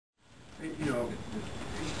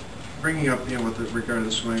bringing up, with regard to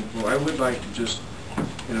the swimming pool, I would like to just,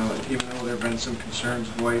 even though there have been some concerns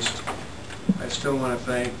voiced, I still want to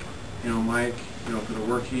thank, Mike, for the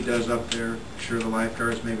work he does up there. Sure, the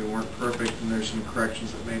lifeguards maybe weren't perfect, and there's some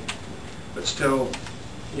corrections that made, but still,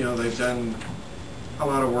 they've done a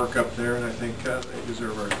lot of work up there, and I think they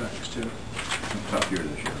deserve our thanks too. Tough year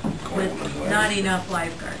this year. With not enough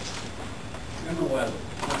lifeguards. And the weather.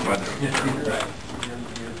 You're right.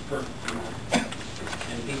 You're perfect.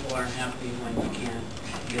 And people aren't happy when you can't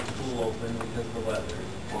get the pool open because of the weather.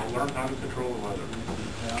 Well, learn how to control the weather.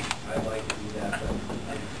 Well, I'd like to do that, but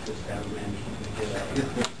I just haven't managed to get that.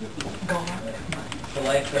 The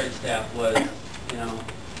lifeguard staff was,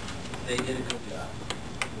 they did a good job.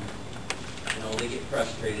 They get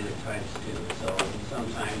frustrated at times too, so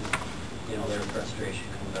sometimes, their frustration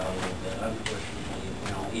comes out a little bit.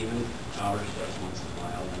 Unfortunately, even ours does once in a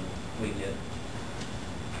while, and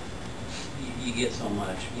you get so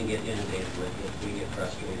much, you get inundated with it, we get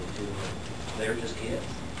frustrated too. They're just kids,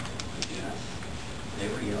 they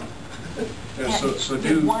were young. Yeah, so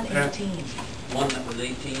do one 18. One that was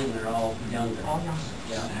 18, and they're all younger. All young.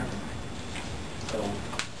 Yeah. So.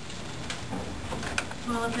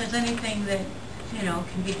 Well, if there's anything that,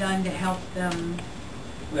 can be done to help them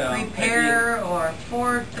Well, or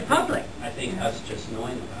for the public. I think us just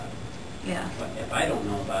knowing about it. Yeah. But if I don't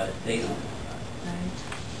know about it, they don't know about it.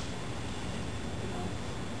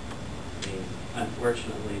 Right.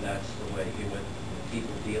 Unfortunately, that's the way with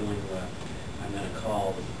people dealing with. I'm going to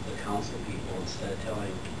call the council people instead of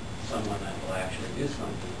telling someone that will actually do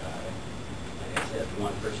something about it. Like I said, the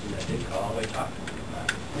one person that did call, I talked to them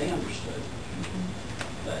about it. They understood.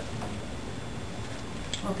 But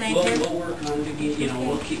Well, thank you. we'll work on it again.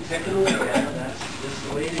 We'll keep picking away at it. That's just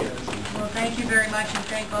the way it is. Well, thank you very much, and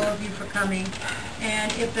thank all of you for coming.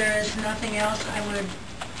 And if there is nothing else, I would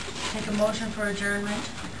take a motion for adjournment.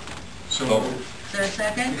 So. Is there a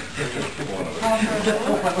second?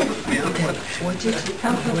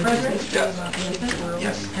 Council President?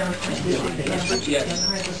 Yes. Yes.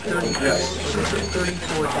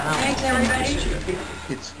 34 down. Thanks, everybody.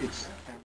 It's